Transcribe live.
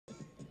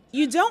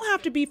You don't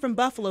have to be from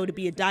Buffalo to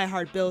be a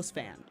diehard Bills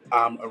fan.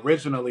 I'm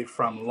originally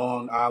from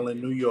Long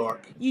Island, New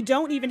York, You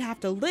don't even have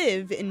to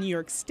live in New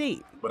York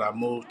State. but I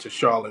moved to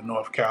Charlotte,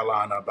 North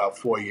Carolina about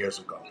 4 years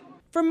ago.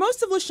 For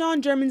most of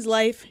LaShawn German's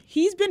life,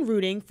 he's been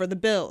rooting for the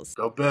Bills.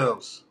 Go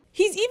Bills!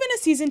 He's even a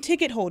season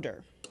ticket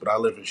holder. But I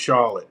live in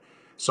Charlotte,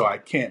 so I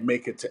can't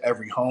make it to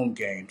every home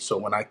game. So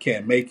when I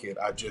can't make it,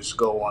 I just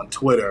go on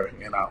Twitter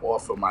and I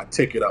offer my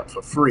ticket up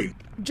for free.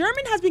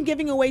 German has been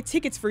giving away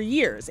tickets for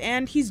years,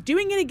 and he's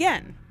doing it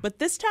again. But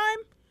this time,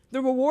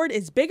 the reward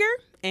is bigger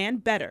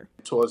and better.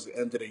 Towards the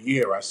end of the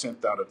year, I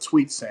sent out a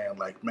tweet saying,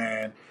 like,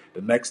 man,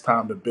 the next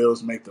time the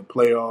Bills make the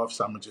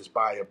playoffs, I'm going to just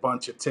buy a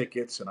bunch of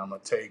tickets and I'm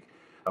going to take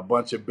a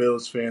bunch of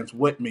Bills fans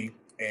with me.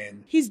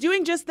 And he's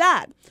doing just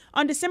that.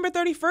 On December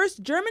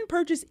 31st, German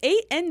purchased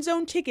 8 end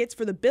zone tickets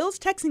for the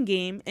Bills-Texan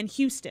game in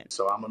Houston.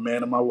 So I'm a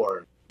man of my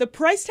word. The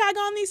price tag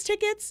on these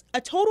tickets,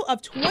 a total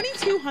of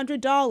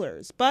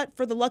 $2,200. But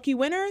for the lucky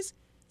winners,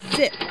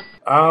 zip.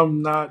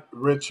 I'm not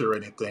rich or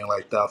anything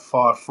like that.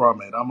 Far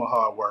from it. I'm a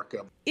hard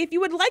worker. If you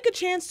would like a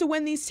chance to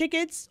win these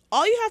tickets,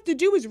 all you have to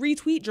do is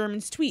retweet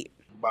German's tweet.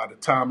 By the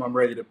time I'm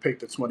ready to pick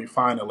the 20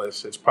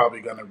 finalists, it's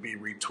probably going to be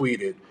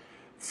retweeted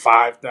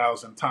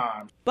 5,000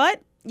 times.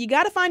 But you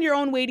got to find your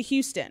own way to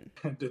Houston.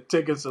 The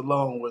tickets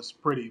alone was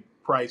pretty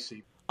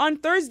pricey. On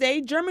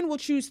Thursday, German will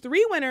choose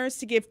 3 winners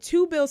to give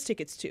 2 Bills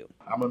tickets to.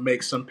 I'm going to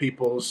make some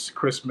people's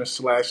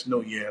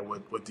Christmas/New Year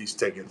with these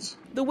tickets.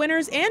 The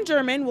winners and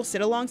German will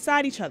sit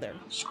alongside each other,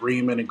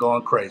 screaming and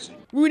going crazy,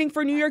 rooting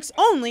for New York's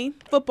only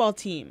football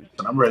team.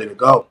 And I'm ready to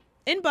go.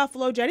 In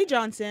Buffalo, Jetty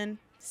Johnson,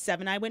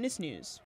 7 Eyewitness News.